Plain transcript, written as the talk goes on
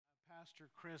Pastor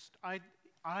Chris,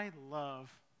 I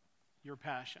love your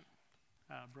passion,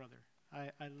 brother. I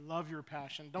love your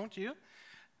passion, don't you?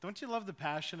 Don't you love the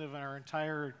passion of our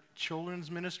entire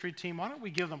children's ministry team? Why don't we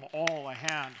give them all a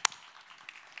hand?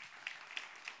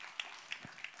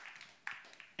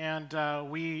 And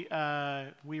we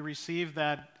received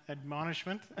that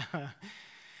admonishment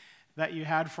that you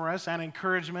had for us and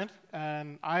encouragement,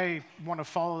 and I want to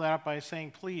follow that up by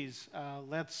saying, please,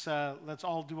 let's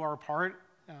all do our part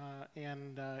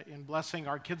in blessing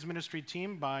our kids ministry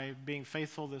team by being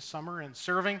faithful this summer and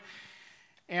serving.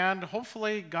 And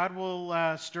hopefully God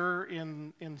will stir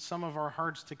in some of our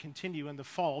hearts to continue in the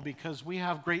fall, because we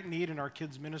have great need in our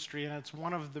kids ministry, and it's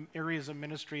one of the areas of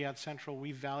ministry at Central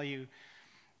we value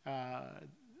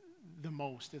the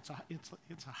most. It's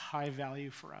a high value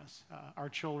for us, our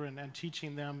children, and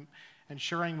teaching them and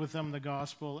sharing with them the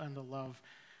gospel and the love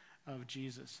of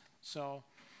Jesus. So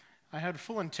I had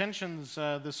full intentions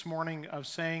this morning of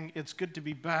saying it's good to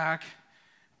be back,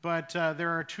 but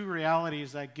there are two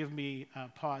realities that give me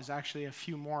pause, actually a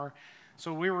few more.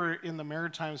 So we were in the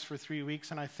Maritimes for 3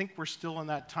 weeks, and I think we're still in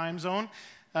that time zone.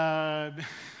 Our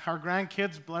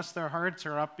grandkids, bless their hearts,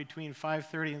 are up between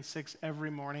 5:30 and 6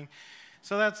 every morning.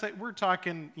 So that's like, we're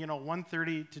talking,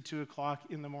 1:30 to 2 o'clock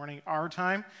in the morning our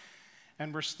time,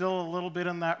 and we're still a little bit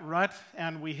in that rut,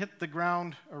 and we hit the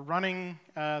ground running.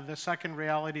 The second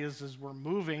reality is we're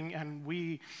moving, and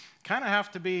we kind of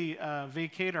have to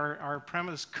vacate our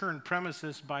current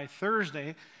premises by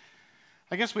Thursday.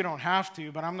 I guess we don't have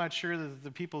to, but I'm not sure that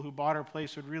the people who bought our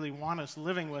place would really want us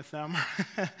living with them.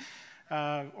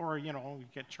 Or we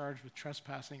get charged with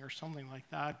trespassing or something like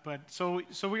that. But so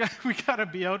we got to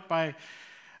be out by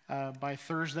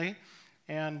Thursday,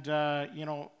 and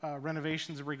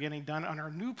renovations were getting done on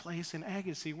our new place in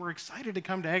Agassiz. We're excited to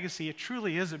come to Agassiz. It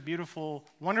truly is a beautiful,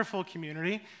 wonderful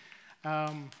community.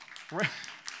 We're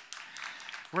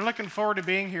looking forward to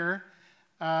being here.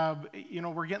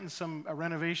 We're getting some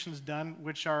renovations done,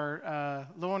 which are,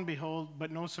 lo and behold,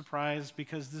 but no surprise,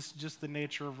 because this is just the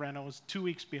nature of renos, 2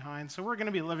 weeks behind. So we're going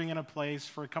to be living in a place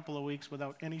for a couple of weeks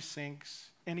without any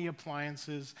sinks, any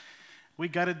appliances. We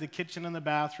gutted the kitchen and the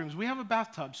bathrooms. We have a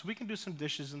bathtub, so we can do some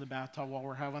dishes in the bathtub while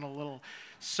we're having a little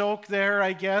soak there,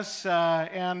 I guess.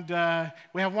 And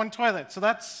we have one toilet. So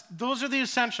those are the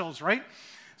essentials, right?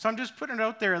 So I'm just putting it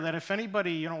out there that if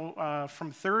anybody,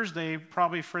 from Thursday,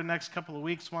 probably for the next couple of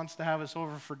weeks, wants to have us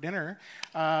over for dinner,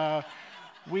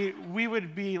 we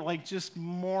would be just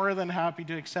more than happy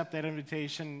to accept that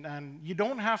invitation. And you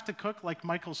don't have to cook like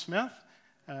Michael Smith.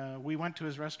 We went to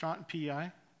his restaurant in PEI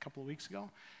a couple of weeks ago,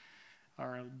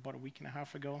 or about a week and a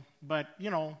half ago. But,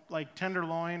 like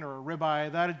tenderloin or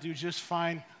ribeye, that'd do just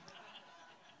fine.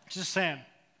 Just saying.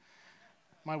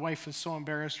 My wife is so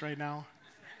embarrassed right now.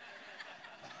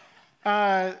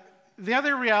 The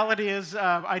other reality is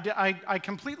I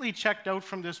completely checked out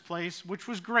from this place, which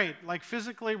was great. Like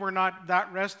physically, we're not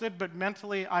that rested, but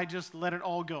mentally, I just let it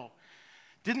all go.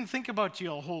 Didn't think about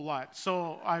you a whole lot.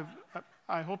 So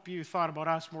I hope you thought about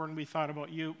us more than we thought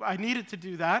about you. I needed to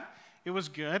do that. It was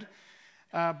good.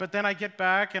 But then I get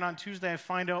back, and on Tuesday I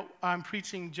find out I'm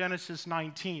preaching Genesis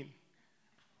 19.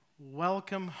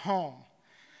 Welcome home.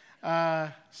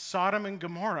 Sodom and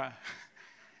Gomorrah.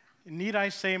 Need I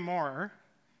say more?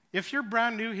 If you're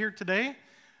brand new here today,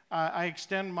 I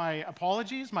extend my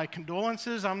apologies, my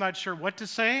condolences. I'm not sure what to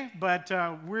say, but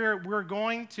we're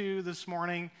going to this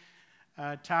morning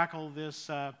tackle this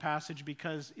passage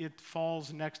because it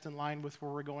falls next in line with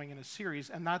where we're going in a series,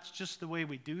 and that's just the way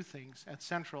we do things at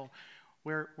Central.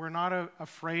 We're not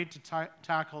afraid to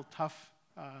tackle tough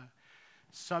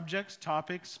subjects,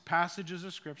 topics, passages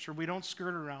of Scripture. We don't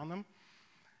skirt around them.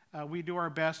 We do our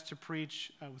best to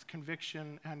preach with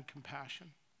conviction and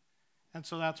compassion. And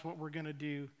so that's what we're going to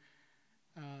do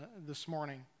this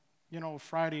morning.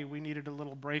 Friday we needed a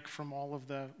little break from all of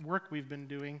the work we've been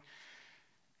doing.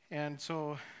 And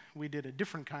so we did a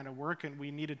different kind of work, and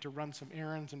we needed to run some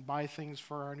errands and buy things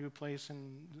for our new place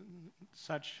and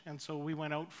such. And so we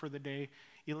went out for the day.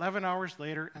 11 hours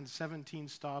later and 17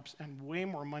 stops and way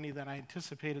more money than I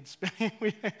anticipated spending.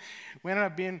 We ended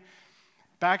up being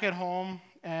back at home,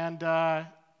 and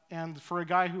for a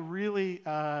guy who really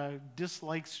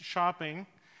dislikes shopping,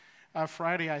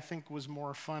 Friday I think was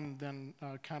more fun than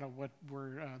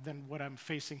than what I'm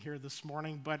facing here this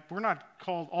morning. But we're not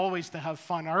called always to have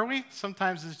fun, are we?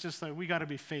 Sometimes it's just like we got to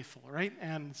be faithful, right,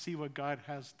 and see what God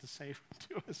has to say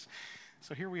to us.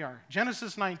 So here we are,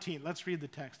 Genesis 19. Let's read the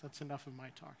text. That's enough of my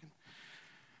talking.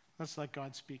 Let's let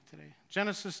God speak today.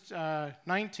 Genesis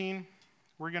 19.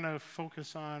 We're going to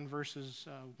focus on verses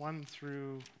 1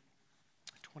 through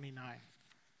 29.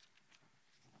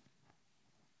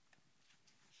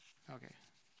 Okay.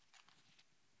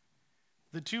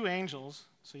 The two angels,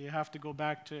 so you have to go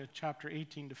back to chapter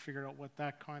 18 to figure out what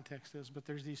that context is, but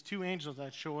there's these two angels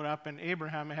that showed up, and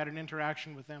Abraham had an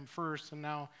interaction with them first, and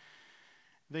now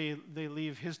they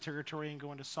leave his territory and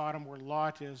go into Sodom where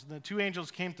Lot is. The two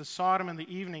angels came to Sodom in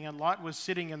the evening, and Lot was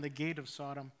sitting in the gate of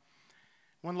Sodom.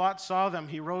 When Lot saw them,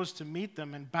 he rose to meet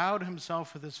them and bowed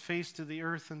himself with his face to the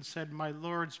earth and said, "My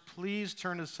lords, please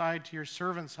turn aside to your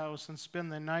servant's house and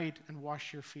spend the night and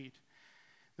wash your feet.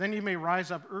 Then you may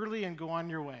rise up early and go on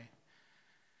your way."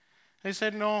 They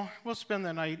said, "No, we'll spend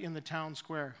the night in the town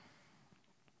square."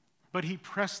 But he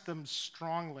pressed them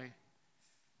strongly.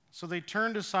 So they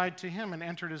turned aside to him and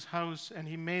entered his house, and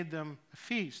he made them a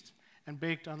feast and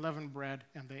baked unleavened bread,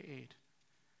 and they ate.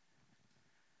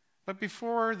 But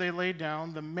before they lay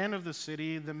down, the men of the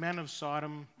city, the men of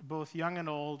Sodom, both young and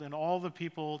old, and all the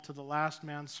people to the last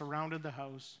man surrounded the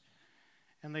house.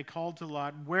 And they called to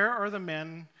Lot, "Where are the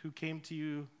men who came to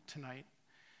you tonight?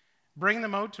 Bring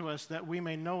them out to us that we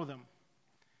may know them."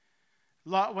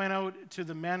 Lot went out to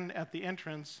the men at the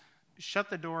entrance,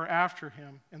 shut the door after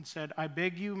him, and said, "I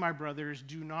beg you, my brothers,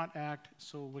 do not act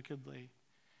so wickedly.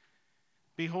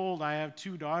 Behold, I have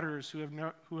 2 daughters who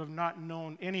have not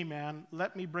known any man.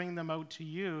 Let me bring them out to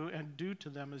you and do to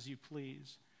them as you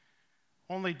please.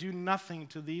 Only do nothing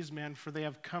to these men, for they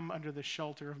have come under the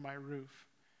shelter of my roof."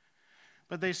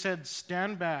 But they said,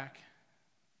 "Stand back."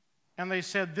 And they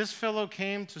said, "This fellow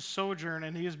came to sojourn,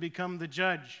 and he has become the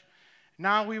judge.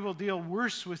 Now we will deal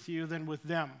worse with you than with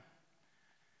them."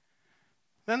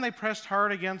 Then they pressed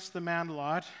hard against the man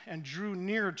Lot and drew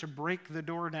near to break the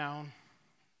door down.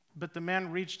 But the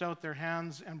men reached out their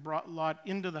hands and brought Lot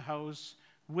into the house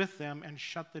with them and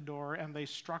shut the door, and they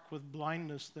struck with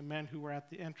blindness the men who were at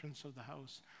the entrance of the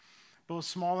house, both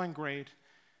small and great,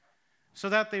 so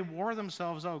that they wore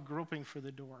themselves out groping for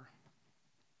the door.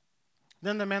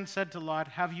 Then the men said to Lot,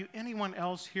 "Have you anyone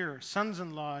else here,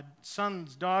 sons-in-law,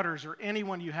 sons, daughters, or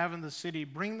anyone you have in the city?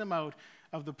 Bring them out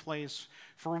of the place,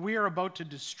 for we are about to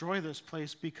destroy this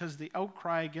place, because the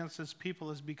outcry against this people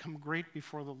has become great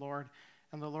before the Lord,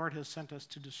 and the Lord has sent us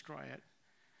to destroy it."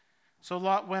 So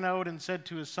Lot went out and said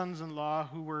to his sons-in-law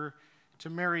who were to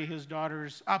marry his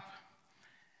daughters, "Up,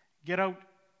 get out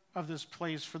of this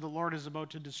place, for the Lord is about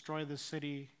to destroy this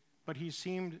city." But he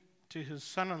seemed to his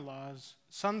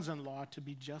sons-in-law to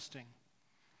be jesting.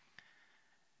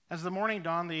 As the morning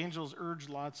dawned, the angels urged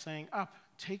Lot, saying, "Up,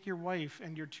 take your wife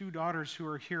and your 2 daughters who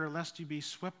are here, lest you be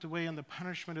swept away in the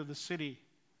punishment of the city."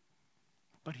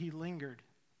 But he lingered.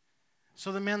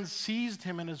 So the men seized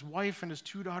him and his wife and his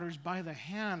 2 daughters by the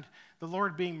hand, the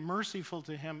Lord being merciful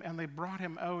to him, and they brought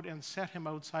him out and set him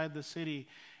outside the city.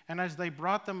 And as they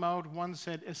brought them out, one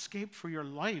said, "Escape for your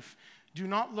life. Do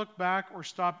not look back or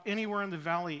stop anywhere in the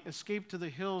valley. Escape to the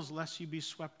hills, lest you be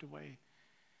swept away."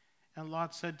 And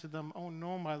Lot said to them, "Oh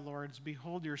no, my lords,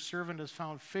 behold, your servant has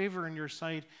found favor in your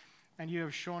sight, and you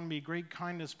have shown me great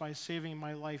kindness by saving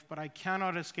my life. But I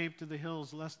cannot escape to the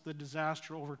hills, lest the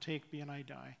disaster overtake me and I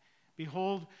die.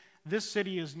 Behold, this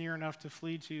city is near enough to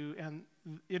flee to, and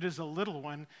it is a little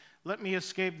one. Let me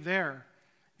escape there.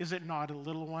 Is it not a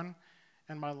little one?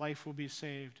 And my life will be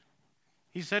saved."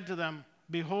 He said to them,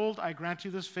 "Behold, I grant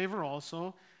you this favor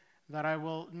also, that I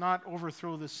will not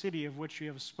overthrow the city of which you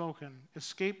have spoken.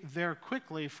 Escape there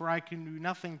quickly, for I can do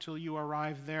nothing till you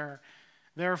arrive there."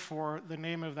 Therefore, the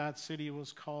name of that city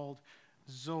was called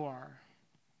Zoar.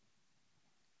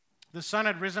 The sun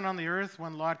had risen on the earth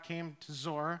when Lot came to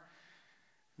Zoar.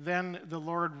 Then the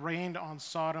Lord rained on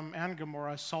Sodom and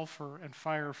Gomorrah sulfur and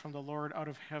fire from the Lord out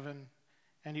of heaven.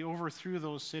 And he overthrew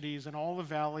those cities and all the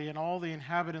valley and all the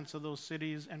inhabitants of those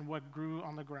cities and what grew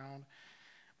on the ground.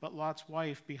 But Lot's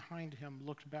wife behind him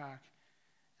looked back,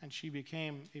 and she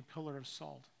became a pillar of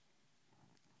salt.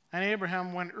 And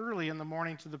Abraham went early in the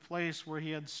morning to the place where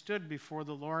he had stood before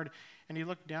the Lord, and he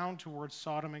looked down toward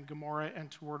Sodom and Gomorrah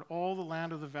and toward all the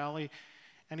land of the valley.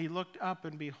 And he looked up,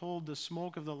 and behold, the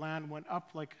smoke of the land went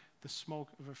up like the smoke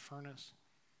of a furnace.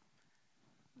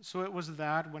 So it was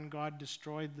that when God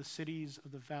destroyed the cities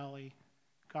of the valley,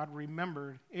 God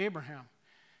remembered Abraham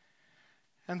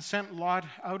and sent Lot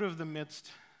out of the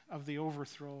midst of the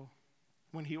overthrow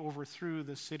when he overthrew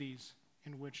the cities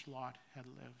in which Lot had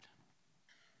lived.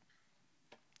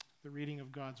 The reading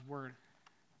of God's word.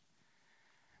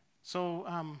 So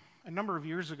a number of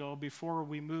years ago, before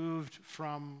we moved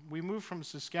from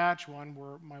Saskatchewan,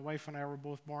 where my wife and I were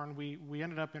both born, we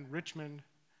ended up in Richmond,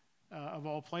 of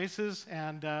all places,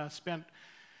 and spent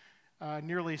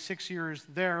nearly 6 years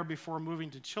there before moving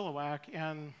to Chilliwack.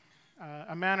 And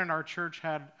a man in our church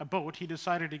had a boat. He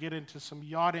decided to get into some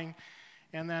yachting,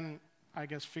 and then I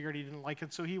guess figured he didn't like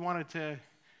it, so he wanted to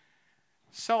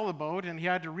sell the boat, and he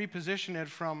had to reposition it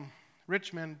from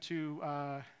Richmond to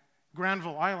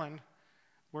Granville Island,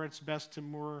 where it's best to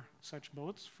moor such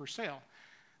boats for sale.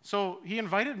 So he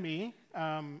invited me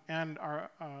and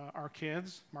our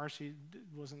kids. Marcy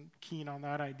wasn't keen on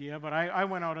that idea, but I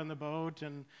went out on the boat,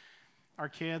 and our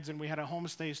kids, and we had a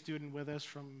homestay student with us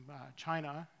from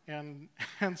China, and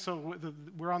so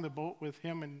we're on the boat with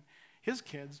him and his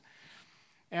kids.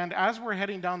 And as we're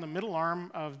heading down the middle arm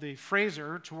of the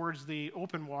Fraser towards the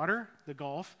open water, the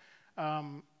Gulf,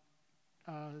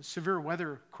 severe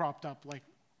weather cropped up like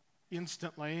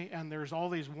instantly, and there's all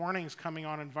these warnings coming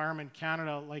on Environment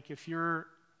Canada, like if you're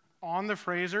on the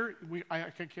Fraser, I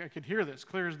could hear this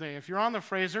clear as day. If you're on the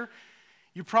Fraser,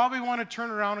 you probably want to turn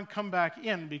around and come back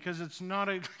in because it's not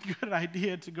a good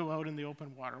idea to go out in the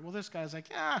open water. Well, this guy's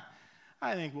like,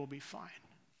 I think we'll be fine.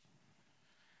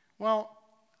 Well,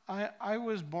 I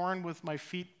was born with my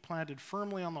feet planted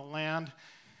firmly on the land,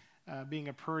 being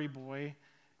a prairie boy,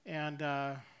 and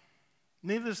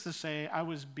needless to say, I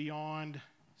was beyond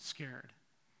scared.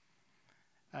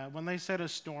 When they said a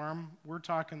storm, we're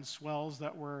talking swells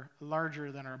that were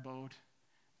larger than our boat,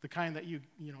 the kind that you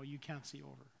can't see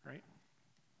over, right?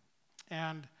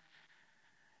 And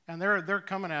they're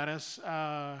coming at us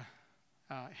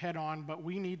head on, but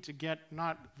we need to get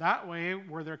not that way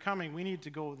where they're coming. We need to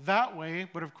go that way.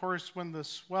 But of course, when the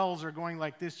swells are going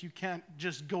like this, you can't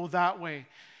just go that way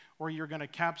or you're going to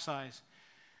capsize.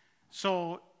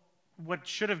 So what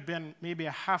should have been maybe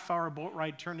a half-hour boat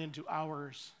ride turned into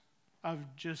hours of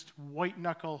just white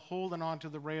knuckle holding onto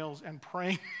the rails and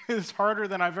praying is harder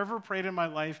than I've ever prayed in my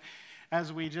life,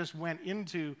 as we just went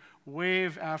into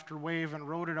wave after wave and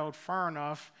rode it out far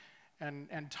enough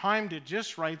and timed it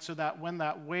just right so that when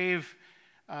that wave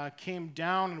came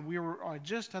down and we were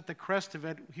just at the crest of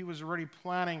it, he was already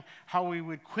planning how we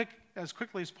would as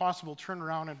quickly as possible turn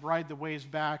around and ride the waves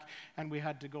back, and we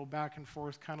had to go back and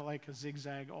forth kind of like a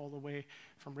zigzag all the way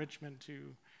from Richmond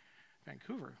to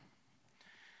Vancouver.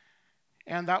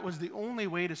 And that was the only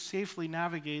way to safely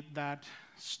navigate that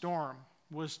storm,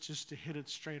 was just to hit it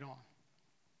straight on.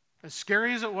 As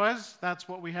scary as it was, that's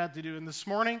what we had to do. And this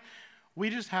morning, we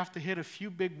just have to hit a few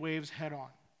big waves head on.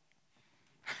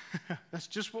 That's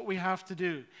just what we have to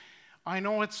do. I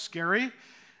know it's scary,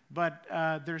 but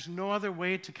there's no other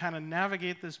way to kind of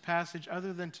navigate this passage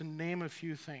other than to name a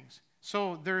few things.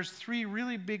 So there's three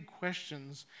really big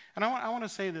questions. And I want to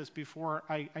say this before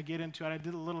I get into it. I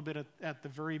did a little bit at the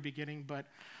very beginning, but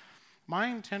my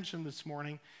intention this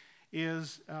morning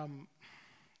is,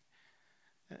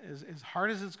 as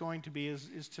hard as it's going to be,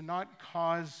 is to not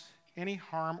cause any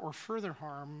harm or further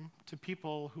harm to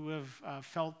people who have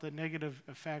felt the negative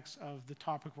effects of the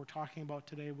topic we're talking about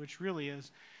today, which really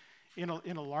is, in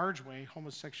a large way,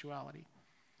 homosexuality.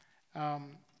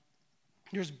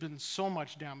 There's been so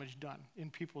much damage done in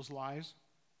people's lives,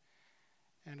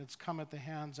 and it's come at the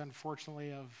hands,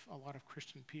 unfortunately, of a lot of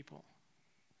Christian people.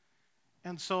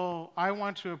 And so I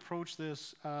want to approach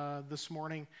this this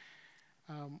morning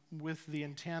with the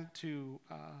intent to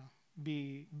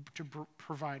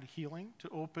provide healing, to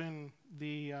open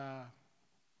the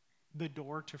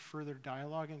door to further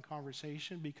dialogue and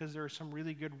conversation, because there are some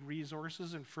really good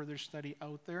resources and further study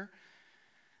out there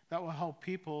that will help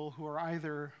people who are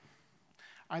either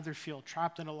feel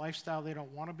trapped in a lifestyle they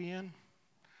don't want to be in,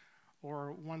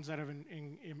 or ones that have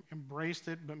embraced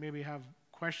it but maybe have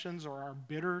questions or are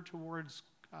bitter towards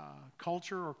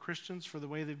culture or Christians for the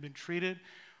way they've been treated,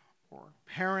 or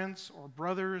parents or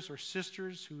brothers or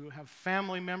sisters who have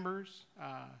family members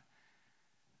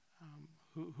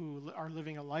who are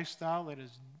living a lifestyle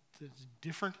that's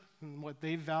different than what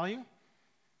they value.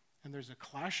 And there's a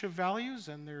clash of values,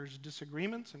 and there's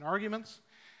disagreements and arguments.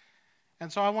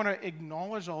 And so I want to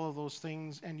acknowledge all of those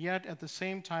things, and yet at the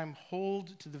same time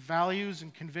hold to the values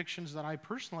and convictions that I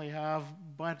personally have,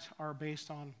 but are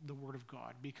based on the Word of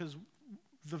God. Because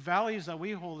the values that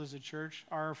we hold as a church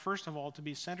are, first of all, to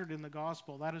be centered in the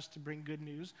gospel. That is to bring good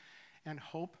news and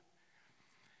hope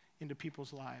into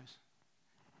people's lives.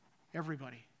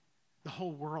 Everybody, the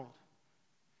whole world.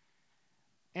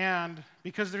 And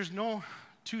because there's no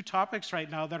two topics right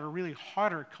now that are really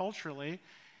hotter culturally,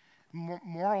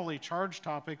 morally charged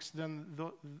topics than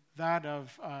that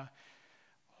of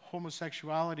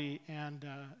homosexuality and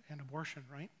abortion,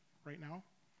 right now.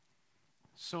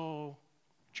 So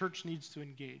church needs to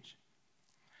engage.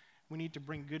 We need to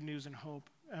bring good news and hope,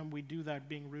 and we do that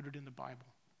being rooted in the Bible.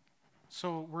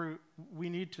 So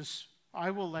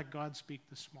I will let God speak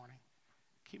this morning.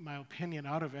 Keep my opinion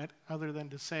out of it, other than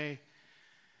to say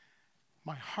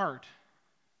my heart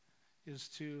is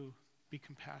to be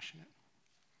compassionate.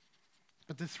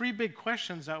 But the three big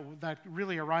questions that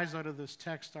really arise out of this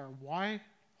text are, why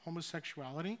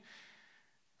homosexuality?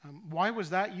 Why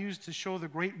was that used to show the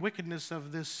great wickedness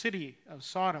of this city of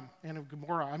Sodom and of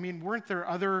Gomorrah? I mean, weren't there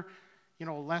other,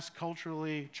 less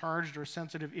culturally charged or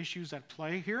sensitive issues at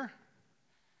play here?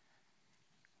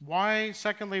 Why,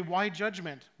 secondly, why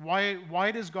judgment?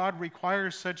 Why does God require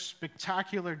such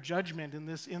spectacular judgment in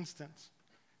this instance?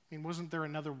 I mean, wasn't there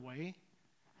another way?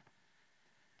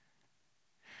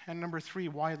 And number three,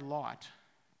 why Lot?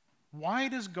 Why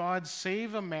does God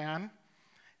save a man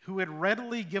who would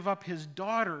readily give up his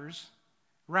daughters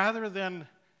rather than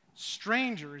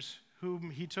strangers whom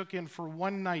he took in for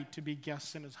one night to be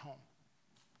guests in his home?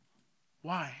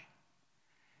 Why?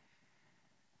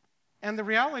 And the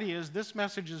reality is, this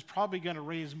message is probably going to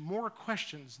raise more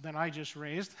questions than I just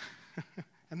raised,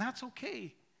 and that's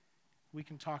okay. We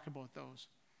can talk about those.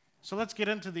 So let's get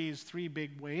into these three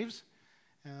big waves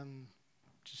and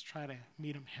just try to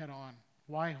meet them head on.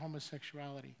 Why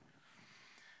homosexuality?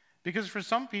 Because for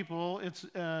some people, it's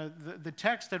the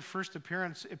text at first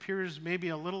appearance appears maybe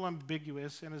a little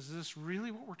ambiguous, and is this really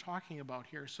what we're talking about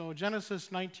here? So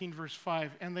Genesis 19, verse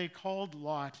 5, and they called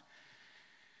Lot,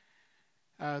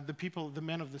 the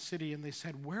men of the city, and they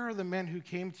said, "Where are the men who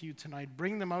came to you tonight?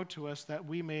 Bring them out to us that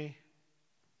we may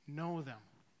know them."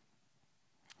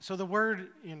 So the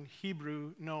word in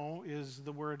Hebrew, know, is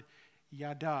the word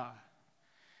yada.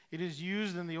 It is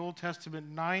used in the Old Testament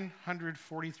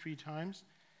 943 times,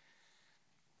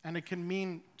 and it can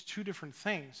mean two different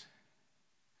things.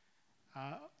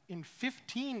 In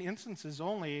 15 instances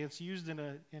only, it's used in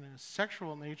a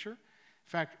sexual nature. In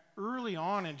fact, early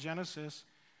on in Genesis,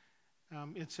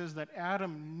 it says that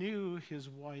Adam knew his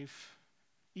wife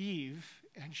Eve,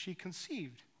 and she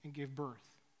conceived and gave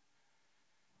birth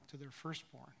to their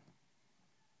firstborn.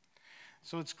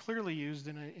 So it's clearly used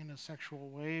in a sexual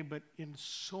way, but in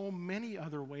so many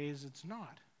other ways it's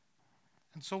not.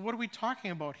 And so what are we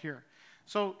talking about here?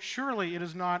 So surely it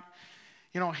is not,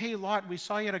 hey Lot, we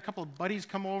saw you had a couple of buddies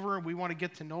come over and we want to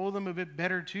get to know them a bit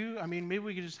better too. I mean, maybe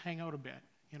we could just hang out a bit,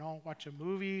 watch a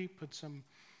movie, put some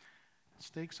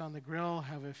steaks on the grill,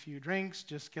 have a few drinks,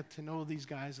 just get to know these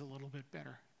guys a little bit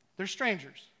better. They're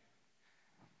strangers.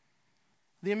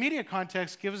 The immediate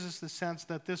context gives us the sense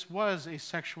that this was a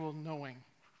sexual knowing.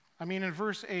 I mean, in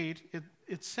verse 8,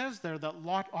 it says there that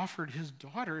Lot offered his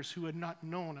daughters who had not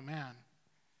known a man.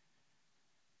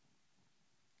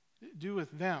 Do with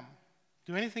them.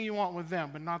 Do anything you want with them,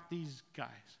 but not these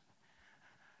guys.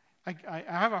 I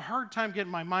have a hard time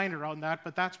getting my mind around that,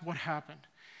 but that's what happened.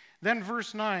 Then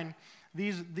verse 9,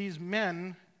 these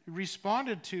men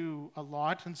responded to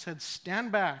Lot and said,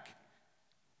 "Stand back.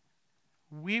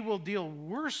 We will deal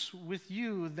worse with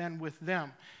you than with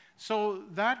them." So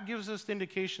that gives us the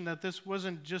indication that this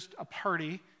wasn't just a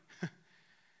party,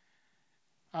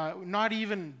 not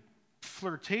even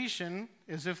flirtation,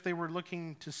 as if they were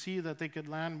looking to see that they could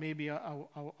land maybe a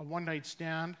one-night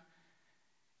stand.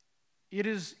 It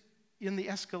is in the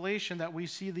escalation that we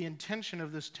see the intention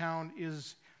of this town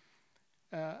is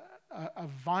a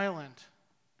violent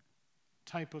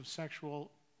type of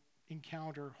sexual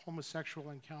encounter,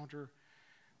 homosexual encounter,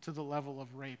 to the level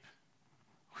of rape.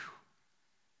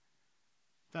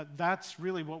 That's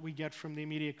really what we get from the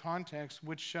immediate context,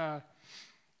 which, some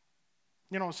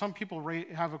people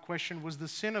have a question, was the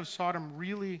sin of Sodom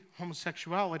really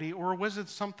homosexuality, or was it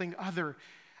something other,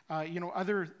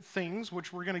 other things,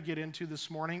 which we're going to get into this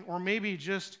morning, or maybe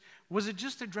was it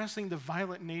just addressing the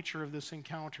violent nature of this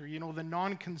encounter, the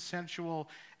non-consensual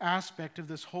aspect of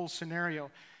this whole scenario?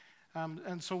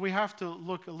 And so we have to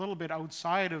look a little bit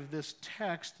outside of this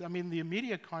text. I mean, the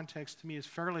immediate context to me is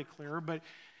fairly clear, but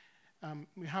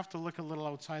we have to look a little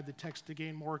outside the text to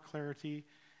gain more clarity.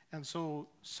 And so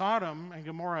Sodom and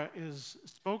Gomorrah is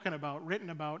spoken about, written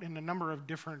about in a number of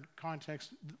different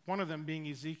contexts, one of them being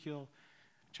Ezekiel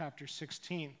chapter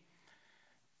 16.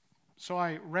 So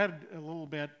I read a little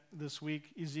bit this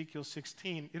week, Ezekiel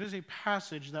 16. It is a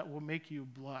passage that will make you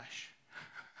blush,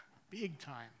 big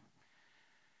time.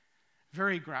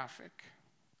 Very graphic.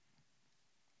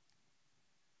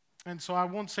 And so I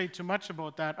won't say too much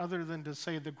about that other than to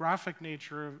say the graphic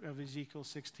nature of Ezekiel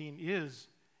 16 is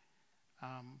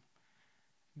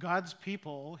God's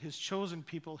people, his chosen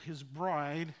people, his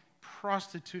bride,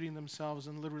 prostituting themselves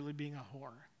and literally being a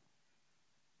whore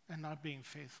and not being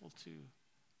faithful to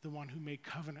the one who made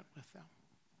covenant with them.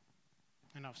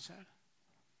 Enough said.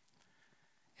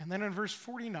 And then in verse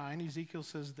 49, Ezekiel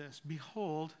says this,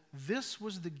 "Behold, this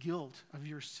was the guilt of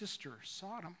your sister,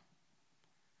 Sodom."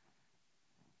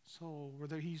 So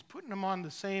he's putting them in the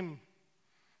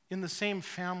same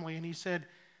family, and he said,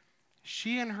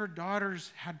 "She and her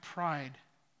daughters had pride,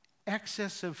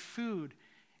 excess of food,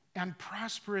 and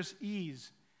prosperous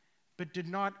ease, but did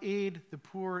not aid the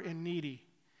poor and needy.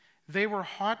 They were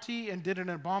haughty and did an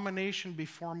abomination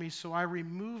before me, so I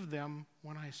removed them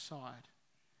when I saw it.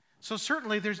 So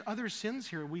certainly there's other sins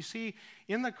here. We see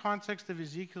in the context of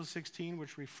Ezekiel 16,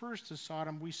 which refers to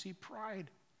Sodom, we see pride.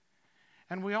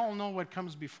 And we all know what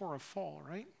comes before a fall,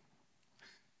 right?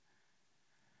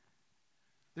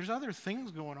 There's other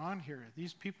things going on here.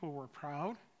 These people were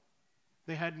proud.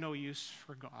 They had no use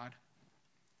for God.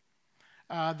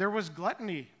 There was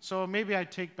gluttony. So maybe I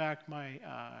take back my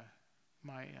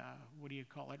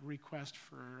request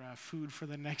for food for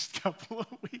the next couple of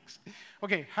weeks.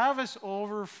 Okay, have us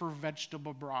over for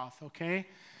vegetable broth, okay?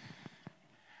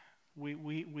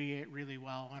 We ate really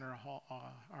well on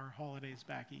our holidays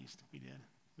back east. We did.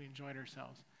 We enjoyed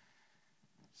ourselves.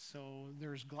 So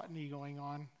there's gluttony going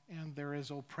on, and there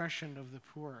is oppression of the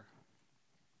poor.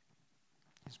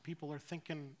 These people are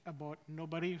thinking about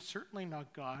nobody, certainly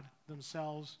not God,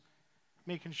 themselves,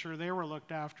 making sure they were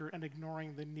looked after and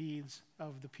ignoring the needs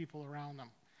of the people around them.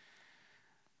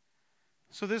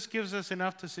 So this gives us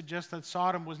enough to suggest that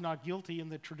Sodom was not guilty in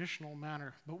the traditional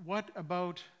manner. But what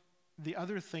about the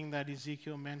other thing that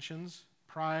Ezekiel mentions?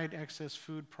 Pride, excess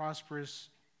food, prosperous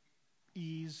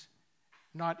ease,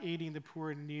 not aiding the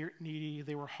poor and needy.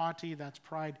 They were haughty, that's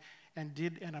pride, and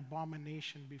did an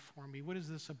abomination before me. What is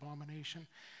this abomination?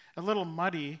 A little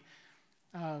muddy,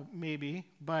 maybe,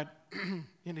 but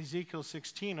in Ezekiel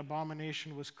 16,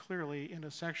 abomination was clearly in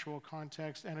a sexual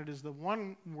context, and it is the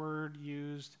one word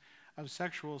used of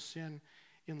sexual sin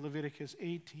in Leviticus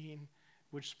 18,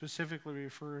 which specifically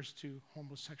refers to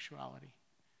homosexuality.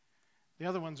 The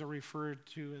other ones are referred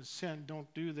to as sin.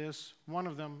 Don't do this. One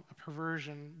of them, a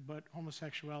perversion, but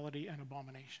homosexuality and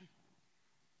abomination.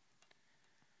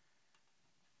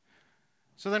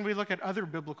 So then we look at other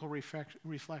biblical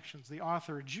reflections. The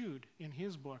author, Jude, in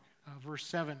his book, verse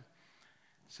 7,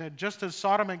 said, just as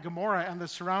Sodom and Gomorrah and the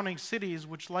surrounding cities,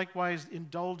 which likewise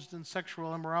indulged in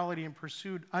sexual immorality and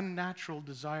pursued unnatural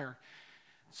desire.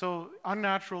 So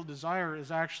unnatural desire is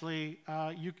actually,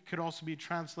 you could also be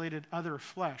translated other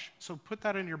flesh. So put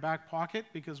that in your back pocket,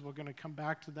 because we're going to come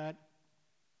back to that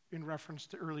in reference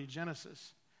to earlier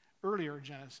Genesis.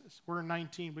 We're in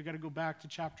 19. We've got to go back to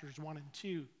chapters 1 and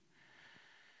 2.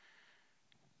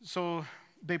 So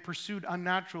they pursued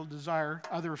unnatural desire,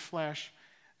 other flesh,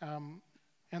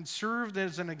 and served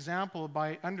as an example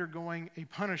by undergoing a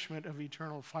punishment of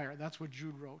eternal fire. That's what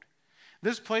Jude wrote.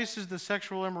 This places the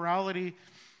sexual immorality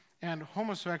and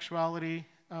homosexuality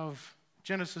of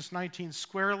Genesis 19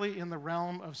 squarely in the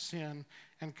realm of sin,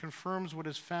 and confirms what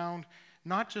is found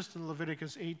not just in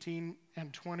Leviticus 18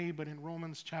 and 20, but in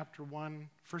Romans chapter 1,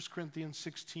 1 Corinthians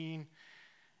 16,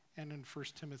 and in 1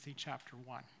 Timothy chapter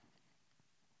 1.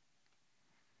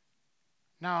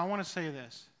 Now, I want to say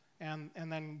this, and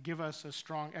then give us a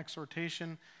strong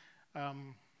exhortation.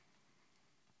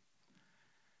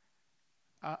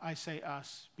 I say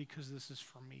us because this is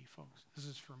for me, folks. This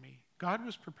is for me. God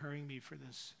was preparing me for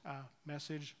this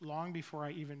message long before I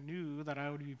even knew that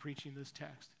I would be preaching this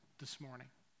text this morning.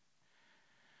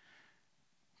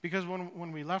 Because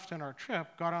when we left on our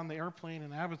trip, got on the airplane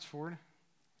in Abbotsford,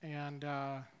 and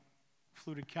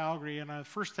flew to Calgary, and the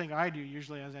first thing I do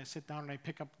usually is I sit down and I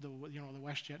pick up the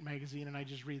WestJet magazine and I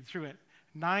just read through it.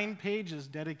 9 pages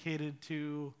dedicated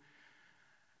to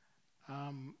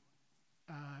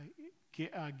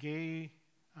gay,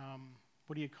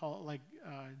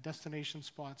 destination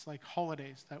spots, like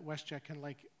holidays that WestJet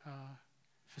can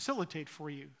facilitate for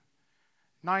you.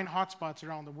 9 hotspots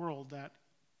around the world that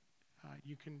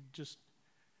you can just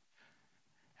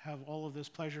have all of this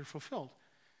pleasure fulfilled.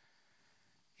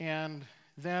 And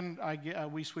then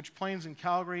we switched planes in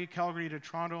Calgary to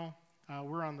Toronto.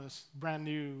 We're on this brand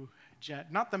new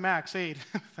jet, not the MAX 8,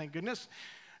 thank goodness.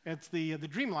 It's the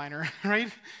Dreamliner,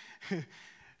 right?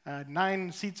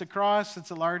 9 seats across. It's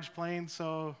a large plane.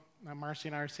 So Marcy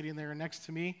and I are sitting there. Next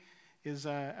to me is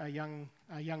a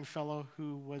young fellow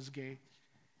who was gay.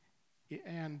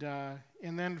 And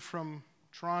then from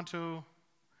Toronto,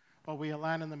 we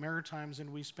land in the Maritimes,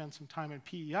 and we spent some time in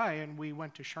PEI, and we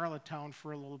went to Charlottetown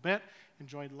for a little bit,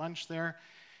 enjoyed lunch there,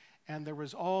 and there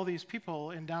was all these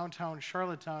people in downtown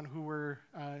Charlottetown who were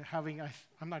having,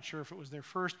 I'm not sure if it was their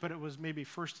first, but it was maybe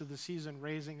first of the season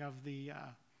raising of the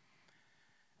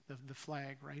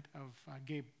flag, right, of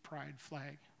gay pride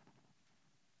flag.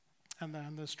 And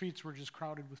then the streets were just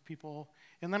crowded with people.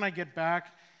 And then I get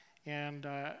back, and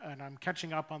I'm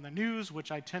catching up on the news, which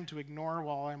I tend to ignore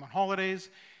while I'm on holidays.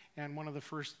 And one of the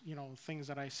first, things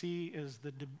that I see is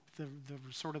the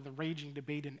sort of the raging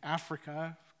debate in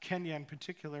Africa, Kenya in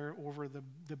particular, over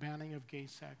the banning of gay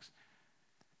sex.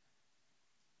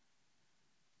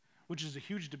 which is a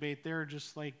huge debate there,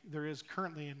 just like there is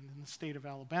currently in the state of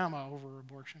Alabama over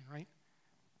abortion, right?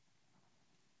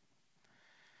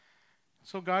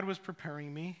 So God was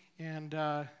preparing me, and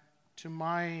to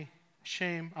my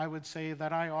shame, I would say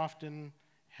that I often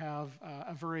have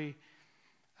a very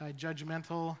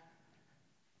judgmental,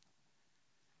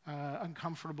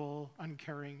 uncomfortable,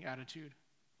 uncaring attitude,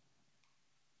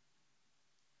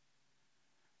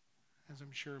 as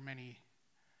I'm sure many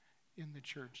in the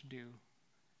church do.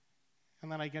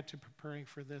 And then I get to preparing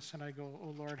for this, and I go,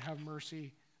 oh Lord, have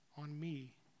mercy on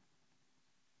me.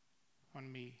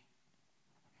 On me.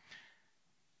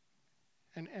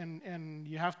 And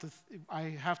you have to, I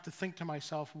have to think to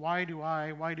myself, why do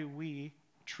we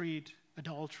treat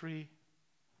adultery,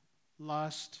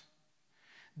 lust,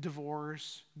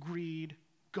 divorce, greed,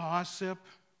 gossip,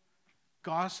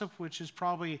 which is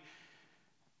probably,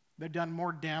 they've done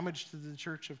more damage to the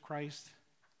Church of Christ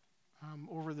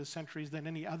over the centuries than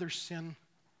any other sin.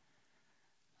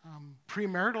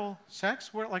 Premarital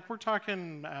sex, we're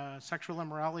talking sexual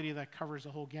immorality that covers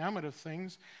a whole gamut of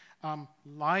things.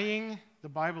 Lying, the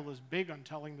Bible is big on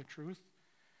telling the truth.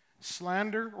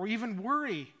 Slander, or even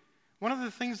worry. One of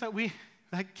the things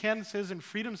that Ken says in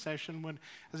Freedom Session, when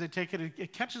as I take it,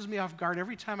 it catches me off guard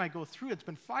every time I go through it. It's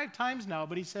been 5 times now,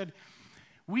 but he said,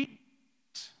 we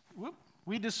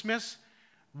dismiss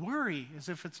worry as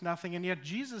if it's nothing, and yet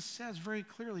Jesus says very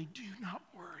clearly, do not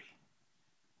worry.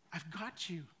 I've got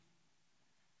you.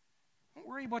 Don't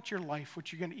worry about your life,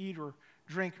 what you're going to eat or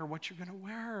drink or what you're going to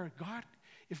wear.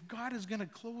 If God is going to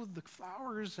clothe the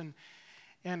flowers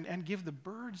and give the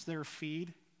birds their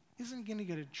feed, isn't going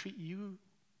to treat you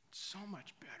so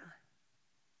much better?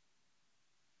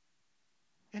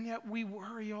 And yet we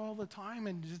worry all the time,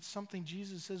 and it's something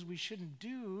Jesus says we shouldn't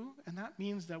do, and that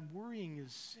means that worrying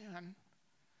is sin.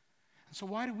 And so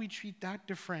why do we treat that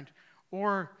different?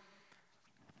 Or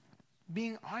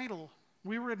being idle.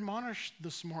 We were admonished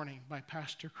this morning by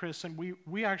Pastor Chris, and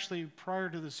we actually, prior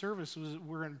to the service,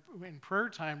 we're in prayer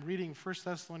time reading 1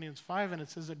 Thessalonians 5, and it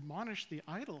says, admonish the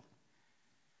idle.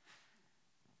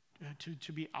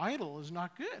 To be idle is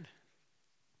not good.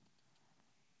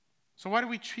 So why do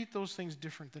we treat those things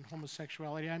different than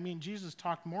homosexuality? I mean, Jesus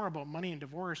talked more about money and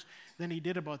divorce than he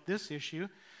did about this issue.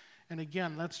 And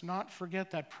again, let's not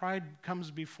forget that pride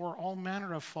comes before all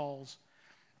manner of falls.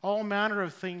 All manner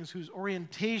of things whose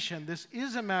orientation, this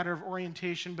is a matter of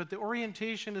orientation, but the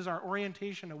orientation is our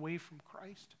orientation away from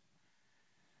Christ.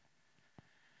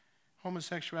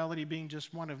 Homosexuality being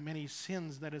just one of many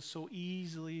sins that is so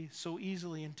easily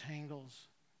entangles.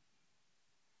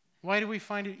 Why do we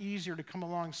find it easier to come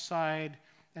alongside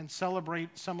and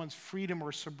celebrate someone's freedom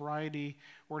or sobriety,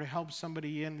 or to help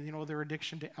somebody in, their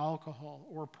addiction to alcohol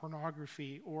or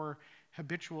pornography or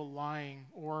habitual lying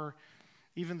or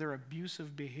even their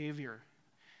abusive behavior,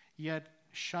 yet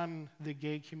shun the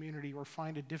gay community or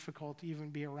find it difficult to even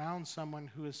be around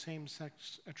someone who is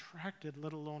same-sex attracted,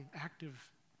 let alone active?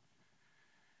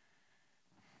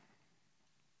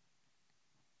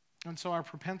 And so our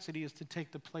propensity is to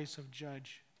take the place of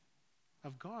judge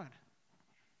of God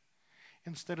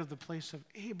instead of the place of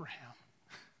Abraham,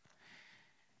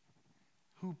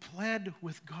 who pled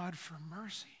with God for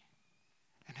mercy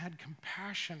and had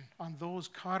compassion on those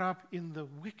caught up in the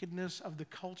wickedness of the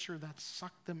culture that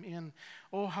sucked them in.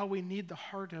 Oh, how we need the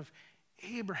heart of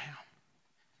Abraham,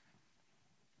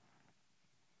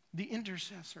 the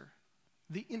intercessor,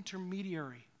 the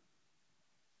intermediary,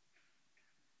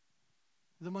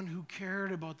 the one who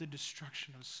cared about the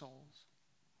destruction of souls.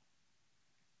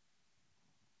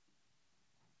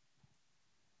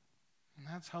 And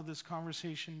that's how this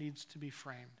conversation needs to be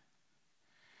framed.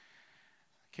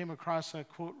 I came across a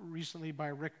quote recently by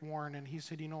Rick Warren, and he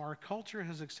said, our culture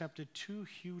has accepted 2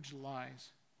 huge lies.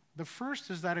 The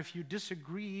first is that if you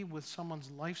disagree with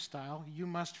someone's lifestyle, you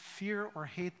must fear or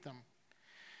hate them.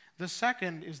 The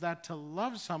second is that to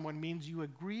love someone means you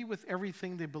agree with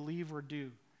everything they believe or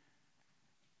do.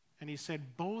 And he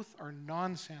said, both are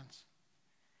nonsense.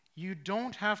 You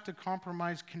don't have to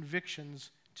compromise convictions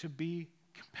to be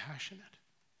compassionate.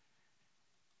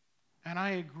 And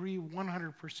I agree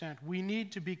 100%. We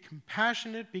need to be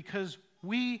compassionate because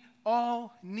we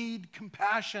all need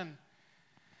compassion.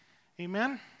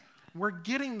 Amen? We're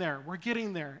getting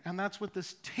there. And that's what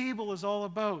this table is all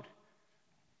about.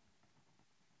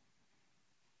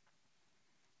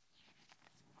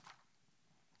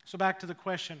 So back to the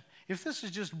question. If this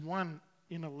is just one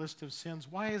in a list of sins,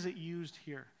 why is it used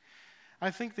here? I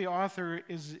think the author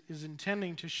is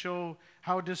intending to show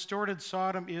how distorted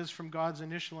Sodom is from God's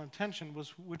initial intention,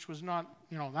 which was not,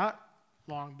 that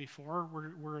long before.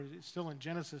 We're still in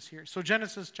Genesis here. So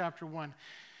Genesis chapter 1.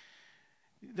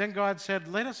 Then God said,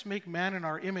 let us make man in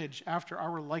our image after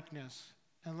our likeness,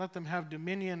 and let them have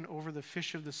dominion over the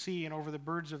fish of the sea and over the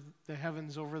birds of the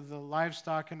heavens, over the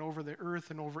livestock and over the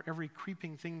earth and over every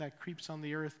creeping thing that creeps on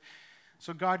the earth.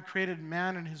 So God created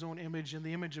man in his own image. In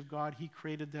the image of God, he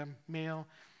created them, male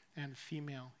and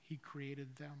female. He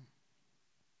created them.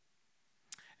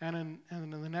 And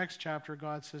in the next chapter,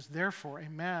 God says, therefore, a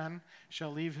man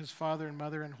shall leave his father and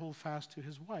mother and hold fast to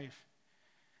his wife,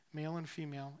 male and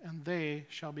female, and they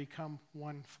shall become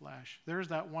one flesh. There's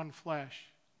that one flesh.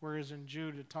 Whereas in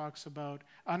Jude, it talks about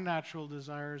unnatural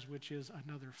desires, which is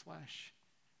another flesh.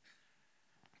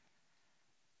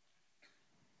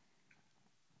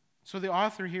 So the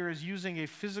author here is using a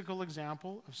physical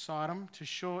example of Sodom to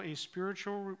show a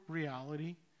spiritual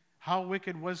reality. How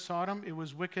wicked was Sodom? It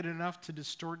was wicked enough to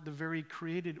distort the very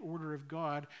created order of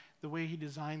God, the way he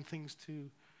designed things to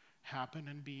happen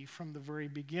and be from the very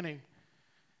beginning.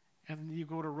 And you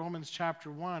go to Romans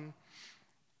chapter 1,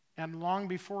 and long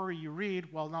before you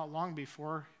read, well, not long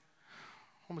before,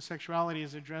 homosexuality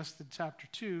is addressed in chapter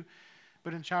 2,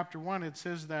 but in chapter 1 it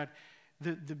says that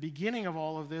the beginning of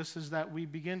all of this is that we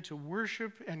begin to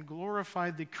worship and glorify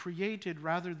the created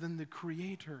rather than the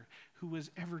Creator, who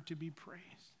is ever to be praised.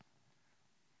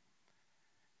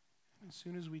 As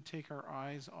soon as we take our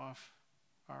eyes off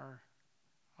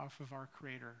of our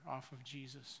Creator, off of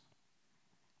Jesus,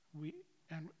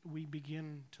 we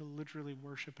begin to literally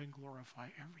worship and glorify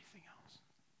everything else.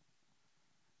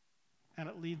 And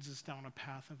it leads us down a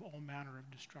path of all manner of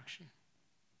destruction.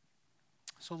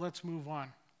 So let's move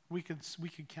on. We could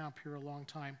camp here a long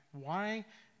time. Why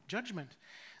judgment?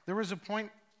 There was a point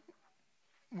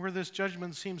where this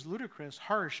judgment seems ludicrous,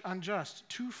 harsh, unjust,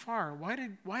 too far. Why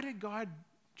did God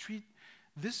treat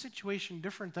this situation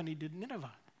different than he did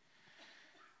Nineveh,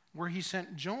 where he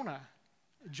sent Jonah,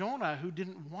 who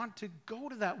didn't want to go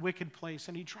to that wicked place,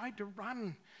 and he tried to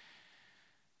run.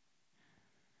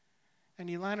 And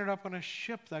he landed up on a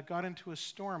ship that got into a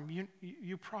storm.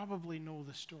 You probably know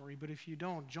the story, but if you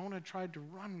don't, Jonah tried to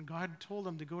run. God told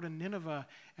him to go to Nineveh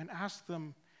and ask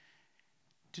them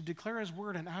to declare his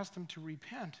word and ask them to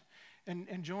repent.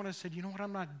 And Jonah said, you know what,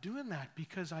 I'm not doing that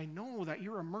because I know that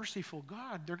you're a merciful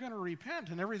God. They're going to repent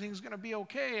and everything's going to be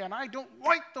okay, and I don't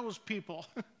like those people.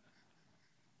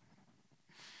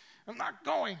 I'm not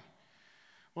going.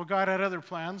 Well, God had other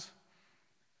plans.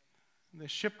 The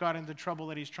ship got into trouble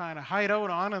that he's trying to hide out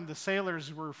on, and the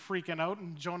sailors were freaking out,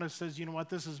 and Jonah says, you know what,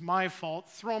 this is my fault.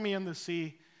 Throw me in the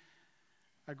sea.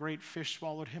 A great fish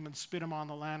swallowed him and spit him on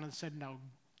the land and said, now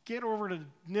get over to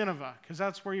Nineveh, because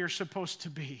that's where you're supposed to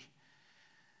be.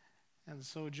 And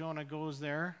so Jonah goes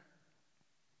there,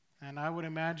 and I would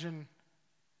imagine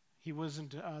he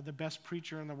wasn't the best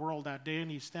preacher in the world that day,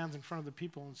 and he stands in front of the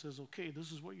people and says, okay,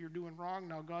 this is what you're doing wrong.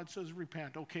 Now God says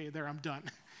repent. Okay, there, I'm done.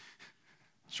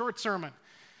 Short sermon.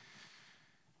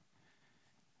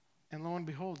 And lo and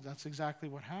behold, that's exactly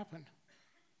what happened.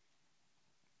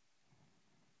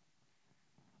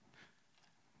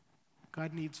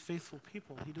 God needs faithful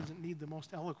people. He doesn't need the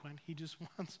most eloquent. He just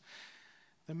wants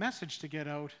the message to get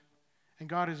out. And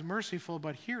God is merciful,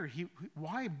 but here,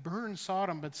 why burn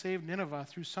Sodom but save Nineveh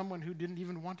through someone who didn't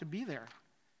even want to be there?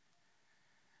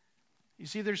 You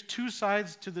see, there's two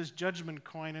sides to this judgment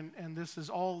coin, and this is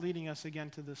all leading us again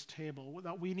to this table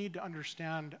that we need to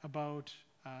understand about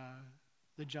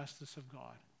the justice of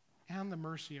God and the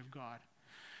mercy of God.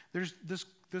 There's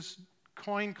this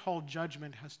coin called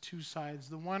judgment has two sides.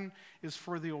 The one is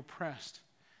for the oppressed,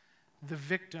 the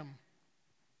victim,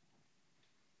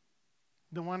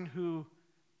 the one who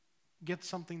gets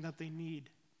something that they need.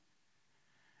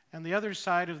 And the other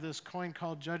side of this coin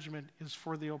called judgment is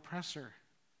for the oppressor,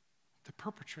 the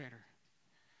perpetrator,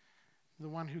 the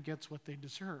one who gets what they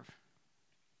deserve.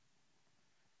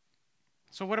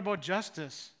 So what about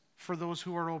justice for those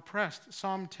who are oppressed?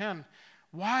 Psalm 10,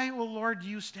 why, O Lord, do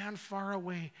you stand far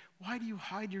away? Why do you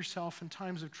hide yourself in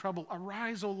times of trouble?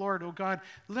 Arise, O Lord, O God,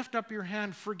 lift up your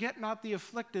hand, forget not the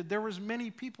afflicted. There was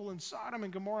many people in Sodom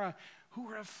and Gomorrah who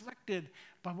were afflicted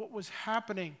by what was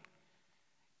happening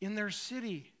in their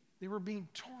city. They were being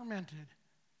tormented.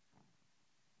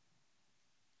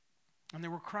 And they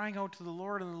were crying out to the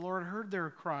Lord, and the Lord heard their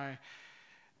cry.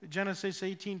 Genesis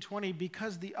 18:20,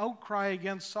 because the outcry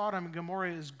against Sodom and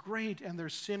Gomorrah is great, and their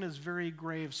sin is very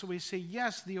grave. So we say,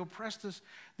 yes, the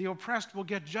oppressed will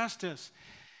get justice.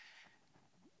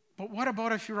 But what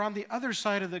about if you're on the other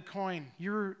side of the coin?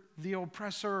 You're the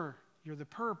oppressor. You're the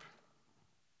perp.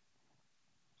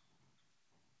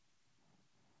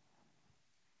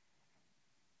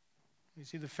 You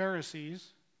see, the Pharisees,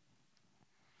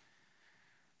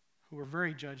 who were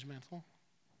very judgmental,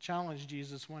 challenged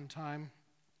Jesus one time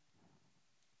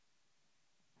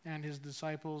and his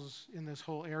disciples in this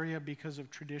whole area because of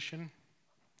tradition.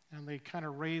 And they kind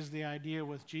of raised the idea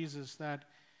with Jesus that,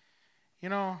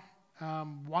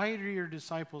 why do your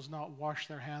disciples not wash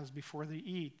their hands before they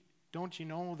eat? Don't you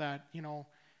know that,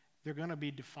 they're going to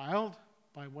be defiled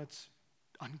by what's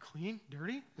unclean,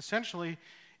 dirty? Essentially,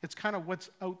 it's kind of what's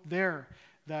out there,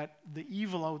 that the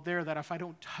evil out there, that if I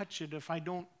don't touch it, if I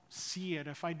don't see it,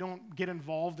 if I don't get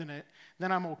involved in it,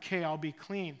 then I'm okay, I'll be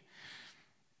clean.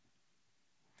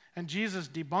 And Jesus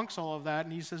debunks all of that,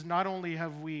 and he says, not only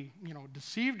have we,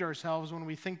 deceived ourselves when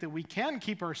we think that we can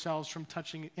keep ourselves from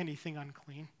touching anything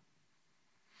unclean.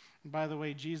 And by the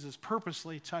way, Jesus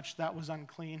purposely touched that was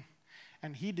unclean,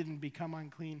 and he didn't become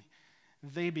unclean.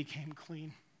 They became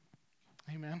clean.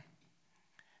 Amen?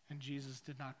 And Jesus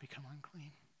did not become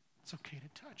unclean. It's okay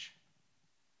to touch.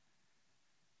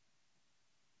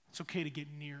 It's okay to get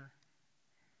near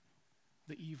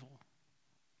the evil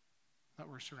that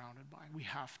we're surrounded by. We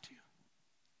have to.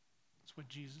 That's what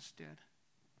Jesus did.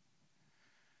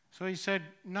 So he said,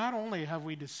 not only have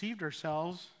we deceived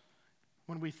ourselves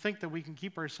when we think that we can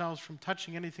keep ourselves from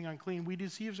touching anything unclean, we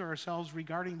deceive ourselves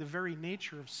regarding the very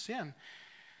nature of sin.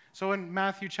 So in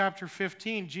Matthew chapter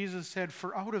 15, Jesus said,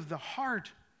 for out of the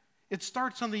heart, it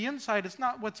starts on the inside. It's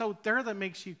not what's out there that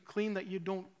makes you clean, that you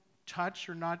don't touch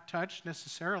or not touch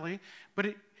necessarily, but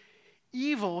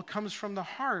evil comes from the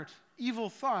heart. Evil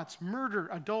thoughts, murder,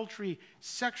 adultery,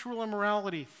 sexual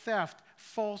immorality, theft,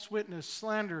 false witness,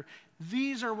 slander.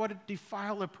 These are what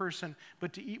defile a person,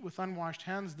 but to eat with unwashed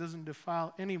hands doesn't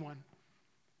defile anyone.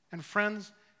 And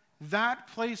friends, that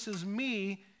places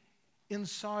me in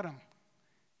Sodom.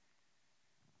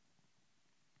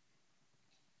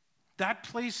 That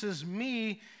places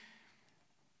me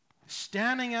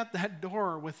standing at that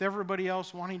door with everybody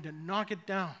else wanting to knock it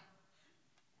down.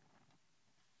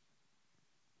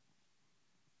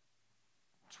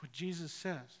 That's what Jesus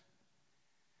says.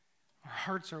 Our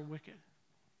hearts are wicked.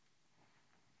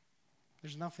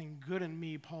 There's nothing good in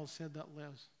me, Paul said, that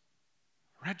lives.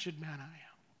 Wretched man I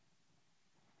am.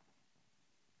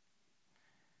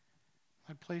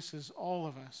 That places all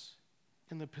of us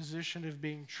in the position of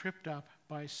being tripped up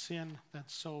by sin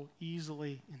that so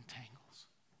easily entangles.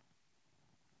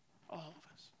 All of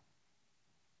us.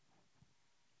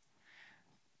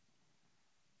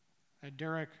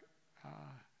 Derek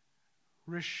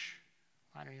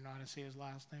I don't even know how to say his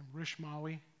last name,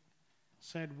 Rishmawi,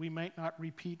 said, we might not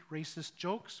repeat racist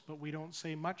jokes, but we don't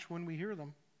say much when we hear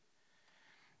them.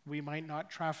 We might not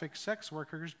traffic sex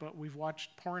workers, but we've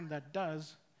watched porn that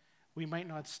does. We might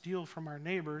not steal from our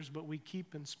neighbors, but we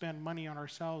keep and spend money on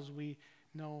ourselves we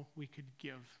know we could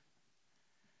give.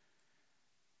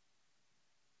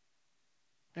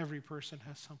 Every person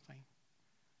has something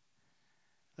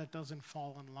that doesn't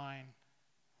fall in line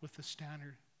with the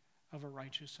standard of a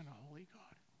righteous and a holy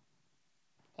God.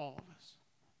 All of us.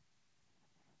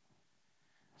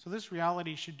 So this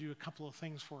reality should do a couple of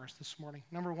things for us this morning.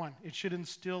 Number one, it should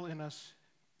instill in us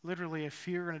literally a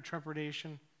fear and a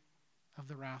trepidation of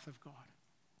the wrath of God.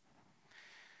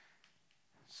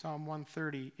 Psalm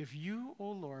 130, if you,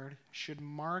 O Lord, should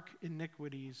mark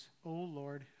iniquities, O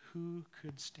Lord, who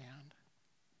could stand?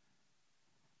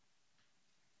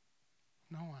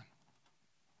 No one.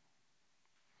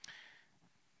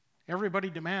 Everybody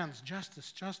demands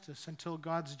justice, justice, until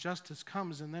God's justice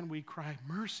comes, and then we cry,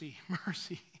 mercy,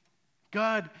 mercy.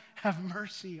 God, have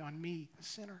mercy on me, the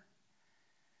sinner.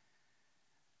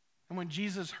 And when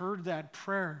Jesus heard that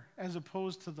prayer, as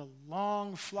opposed to the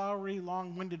long, flowery,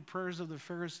 long-winded prayers of the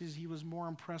Pharisees, he was more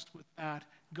impressed with that.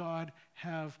 God,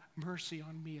 have mercy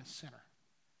on me, a sinner.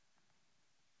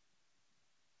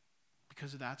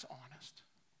 Because that's honest.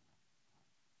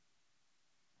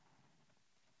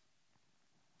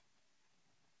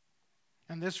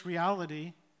 And this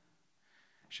reality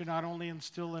should not only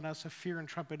instill in us a fear and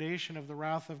trepidation of the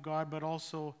wrath of God, but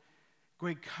also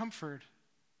great comfort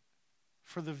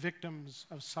for the victims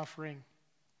of suffering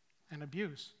and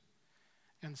abuse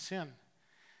and sin.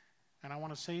 And I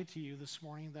want to say to you this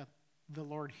morning that the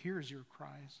Lord hears your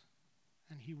cries,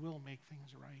 and he will make things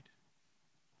right.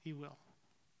 He will.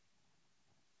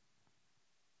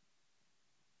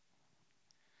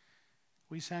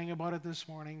 We sang about it this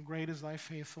morning. Great is thy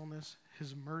faithfulness.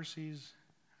 His mercies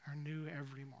are new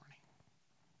every morning.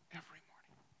 Every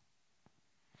morning.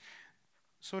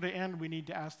 So to end, we need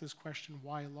to ask this question,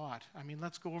 why Lot? I mean,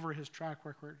 let's go over his track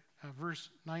record. Verse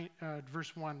 1,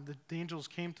 the angels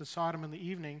came to Sodom in the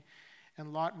evening,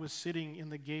 and Lot was sitting in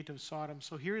the gate of Sodom.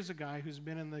 So here's a guy who's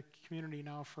been in the community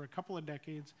now for a couple of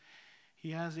decades.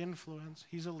 He has influence.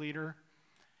 He's a leader.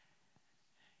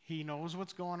 He knows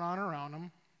what's going on around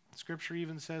him. Scripture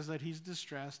even says that he's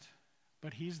distressed,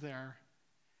 but he's there.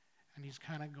 and he's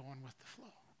kind of going with the flow.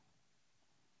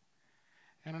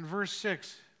 And in verse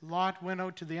 6, Lot went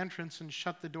out to the entrance and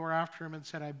shut the door after him and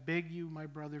said, I beg you, my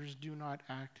brothers, do not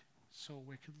act so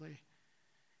wickedly.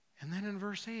 And then in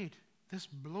verse 8, this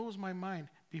blows my mind.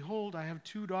 Behold, I have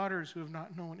 2 daughters who have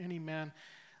not known any man.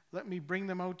 Let me bring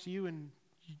them out to you, and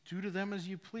you do to them as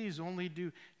you please. Only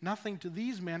do nothing to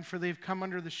these men, for they've come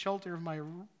under the shelter of my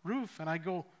roof. And I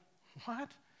go,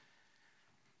 what?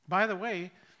 By the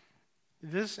way,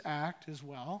 this act as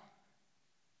well,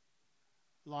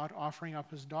 Lot offering up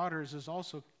his daughters, is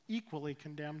also equally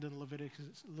condemned in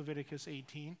Leviticus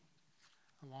 18,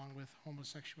 along with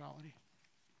homosexuality.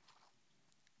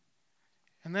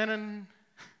 And then in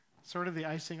sort of the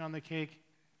icing on the cake,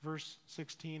 verse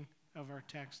 16 of our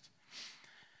text,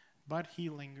 but he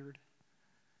lingered.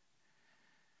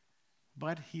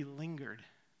 But he lingered.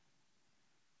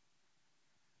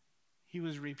 He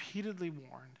was repeatedly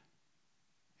warned,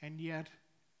 and yet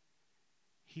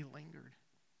he lingered.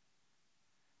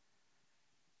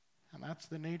 And that's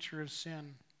the nature of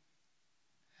sin,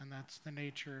 and that's the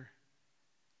nature,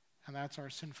 and that's our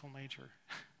sinful nature,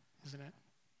 isn't it?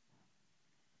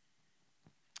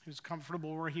 He was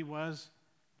comfortable where he was.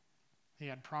 He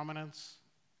had prominence.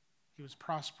 He was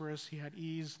prosperous. He had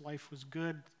ease. Life was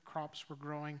good. Crops were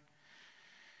growing.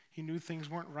 He knew things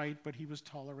weren't right, but he was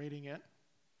tolerating it.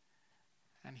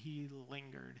 And he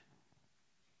lingered.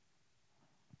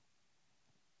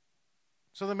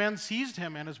 So the men seized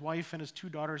him and his wife and his 2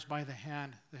 daughters by the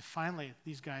hand.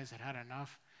 These guys had had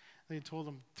enough. They told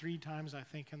him 3 times, I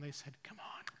think, and they said, come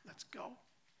on, let's go.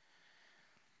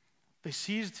 They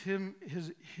seized him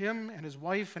and his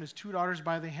wife and his 2 daughters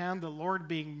by the hand, the Lord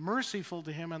being merciful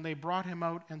to him, and they brought him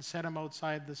out and set him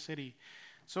outside the city.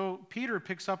 So Peter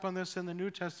picks up on this in the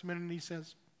New Testament, and he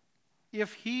says,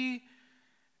 if he,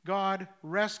 God,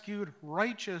 rescued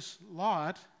righteous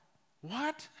Lot,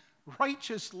 what?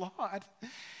 Righteous Lot?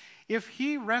 If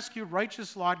he rescued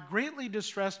righteous Lot, greatly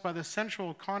distressed by the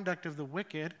sensual conduct of the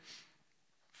wicked,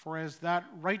 for as that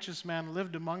righteous man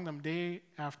lived among them day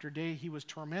after day, he was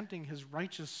tormenting his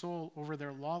righteous soul over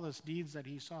their lawless deeds that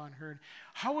he saw and heard.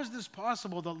 How is this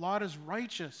possible that Lot is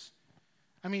righteous?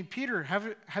 I mean, Peter,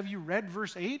 have you read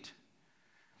verse 8?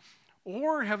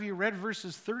 Or have you read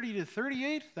verses 30 to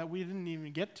 38 that we didn't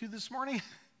even get to this morning?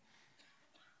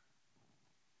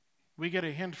 We get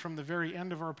a hint from the very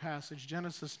end of our passage,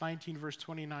 Genesis 19, verse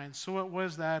 29. So it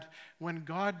was that when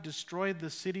God destroyed the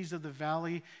cities of the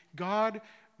valley, God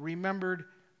remembered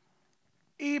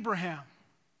Abraham.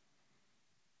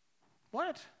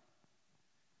 What?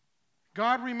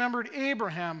 God remembered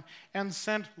Abraham and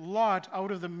sent Lot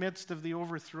out of the midst of the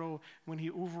overthrow when he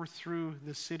overthrew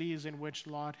the cities in which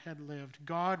Lot had lived.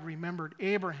 God remembered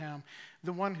Abraham,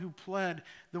 the one who pled,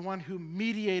 the one who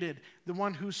mediated, the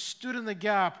one who stood in the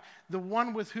gap, the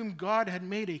one with whom God had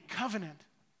made a covenant.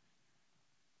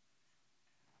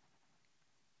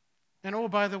 And oh,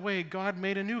 by the way, God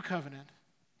made a new covenant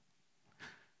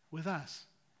with us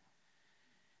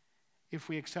if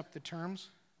we accept the terms.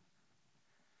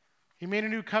 He made a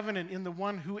new covenant in the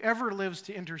one who ever lives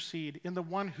to intercede, in the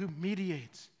one who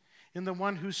mediates, in the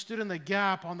one who stood in the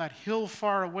gap on that hill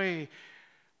far away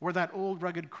where that old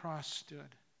rugged cross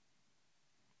stood.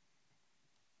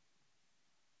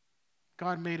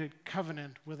 God made a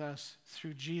covenant with us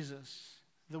through Jesus,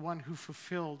 the one who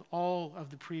fulfilled all of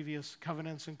the previous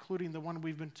covenants, including the one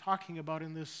we've been talking about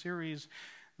in this series,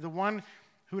 the one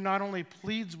who not only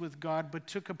pleads with God, but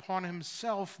took upon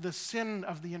himself the sin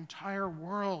of the entire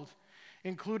world,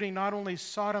 including not only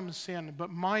Sodom's sin, but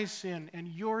my sin and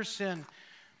your sin.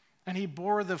 And he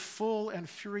bore the full and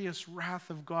furious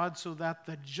wrath of God so that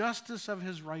the justice of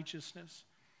his righteousness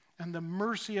and the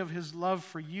mercy of his love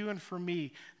for you and for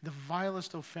me, the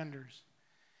vilest offenders,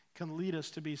 can lead us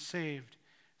to be saved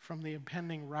from the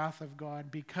impending wrath of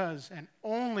God because and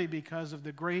only because of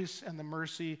the grace and the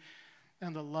mercy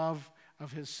and the love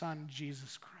of his Son,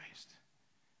 Jesus Christ.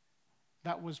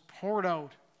 That was poured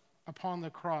out upon the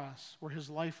cross where his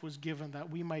life was given that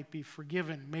we might be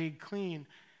forgiven, made clean,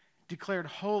 declared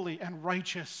holy and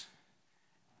righteous,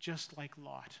 just like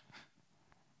Lot.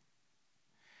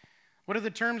 What are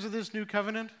the terms of this new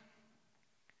covenant?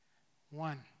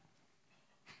 1,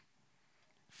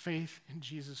 faith in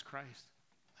Jesus Christ.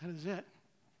 That is it.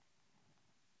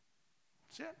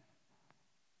 That's it.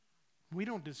 We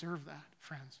don't deserve that,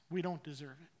 friends. We don't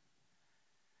deserve it.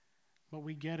 But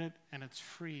we get it, and it's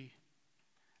free.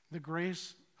 The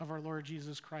grace of our Lord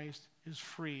Jesus Christ is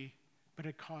free, but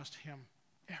it cost him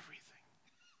everything.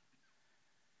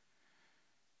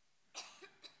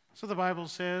 So the Bible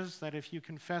says that if you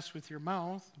confess with your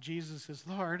mouth Jesus is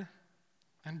Lord,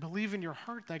 and believe in your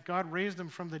heart that God raised him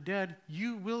from the dead,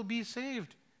 you will be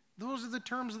saved. Those are the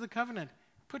terms of the covenant.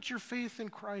 Put your faith in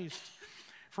Christ.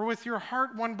 For with your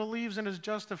heart one believes and is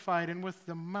justified, and with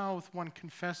the mouth one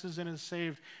confesses and is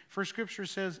saved. For Scripture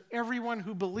says, everyone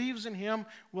who believes in him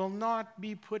will not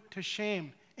be put to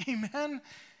shame. Amen?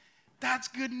 That's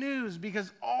good news,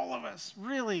 because all of us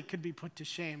really could be put to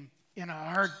shame in a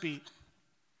heartbeat.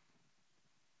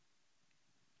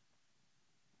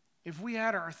 If we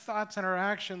had our thoughts and our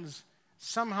actions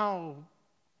somehow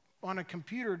on a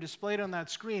computer displayed on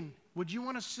that screen, would you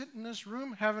want to sit in this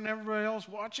room having everybody else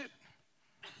watch it?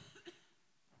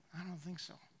 I don't think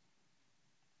so.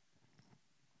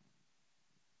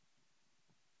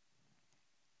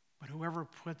 But whoever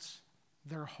puts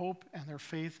their hope and their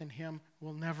faith in him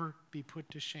will never be put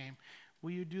to shame.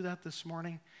 Will you do that this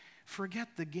morning? Forget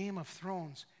the Game of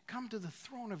Thrones. Come to the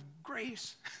throne of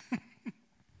grace.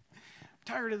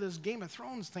 Tired of this Game of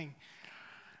Thrones thing.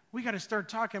 We got to start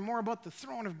talking more about the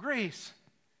throne of grace.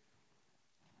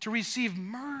 To receive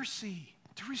mercy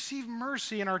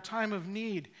in our time of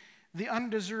need, the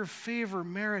undeserved favor,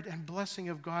 merit, and blessing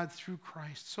of God through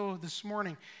Christ. So this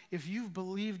morning, if you've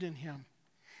believed in him,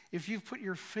 if you've put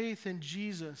your faith in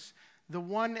Jesus, the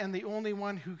one and the only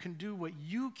one who can do what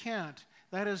you can't,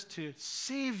 that is to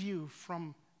save you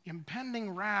from impending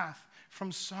wrath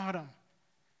from Sodom,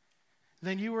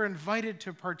 then you are invited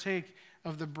to partake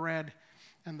of the bread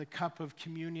and the cup of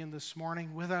communion this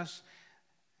morning with us.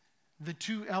 The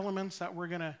two elements that we're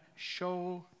going to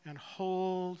show and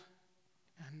hold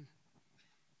and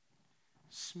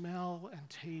smell and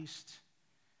taste,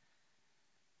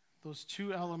 those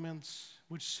two elements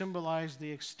which symbolize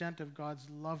the extent of God's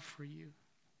love for you.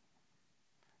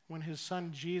 When his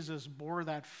son Jesus bore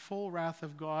that full wrath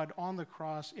of God on the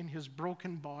cross in his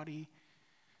broken body,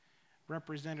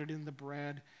 represented in the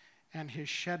bread, and his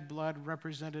shed blood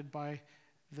represented by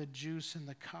the juice in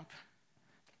the cup.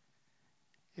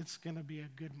 It's going to be a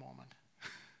good moment.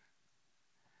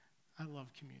 I love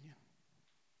communion.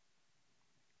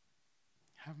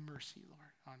 Have mercy,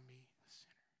 Lord, on me.